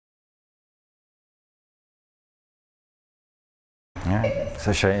Yeah.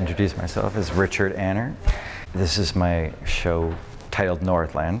 So should I introduce myself as Richard Ahnert? This is my show titled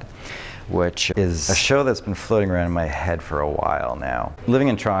Northland, which is a show that's been floating around in my head for a while now. Living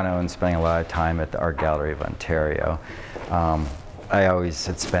in Toronto and spending a lot of time at the Art Gallery of Ontario, I always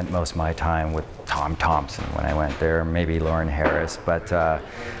had spent most of my time with Tom Thompson when I went there, maybe Lauren Harris, but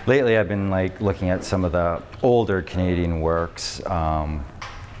lately I've been looking at some of the older Canadian works,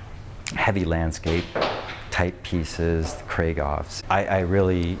 heavy landscape type pieces, the Craigoffs. I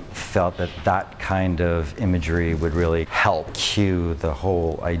really felt that that kind of imagery would really help cue the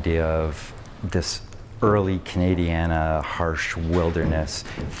whole idea of this early Canadiana harsh wilderness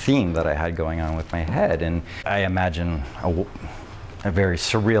theme that I had going on with my head. And I imagine a very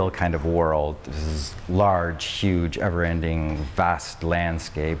surreal kind of world. This is large, huge, ever-ending, vast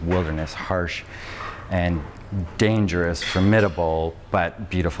landscape, wilderness, harsh and dangerous, formidable, but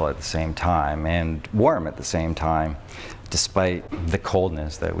beautiful at the same time, and warm at the same time, despite the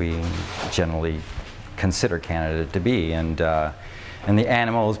coldness that we generally consider Canada to be. And the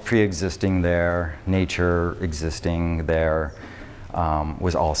animals pre-existing there, nature existing there,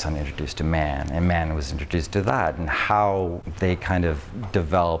 was all of a sudden introduced to man, and man was introduced to that, and how they kind of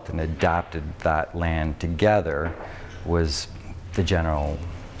developed and adapted that land together was the general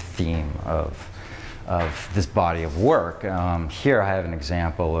theme of this body of work. Here I have an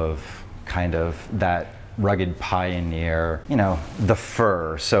example of kind of that rugged pioneer, you know, the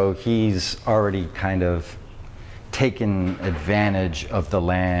fur. So he's already kind of taken advantage of the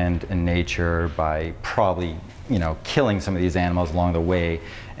land and nature by probably, you know, killing some of these animals along the way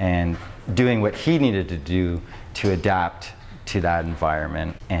and doing what he needed to do to adapt to that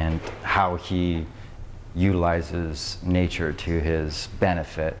environment, and how he utilizes nature to his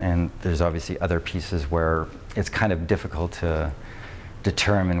benefit. And there's obviously other pieces where it's kind of difficult to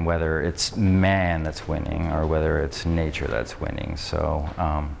determine whether it's man that's winning or whether it's nature that's winning. So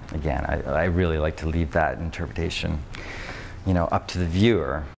again, I really like to leave that interpretation, you know, up to the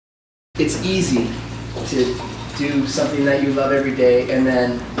viewer. It's easy to do something that you love every day and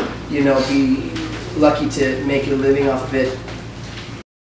then, you know, be lucky to make a living off of it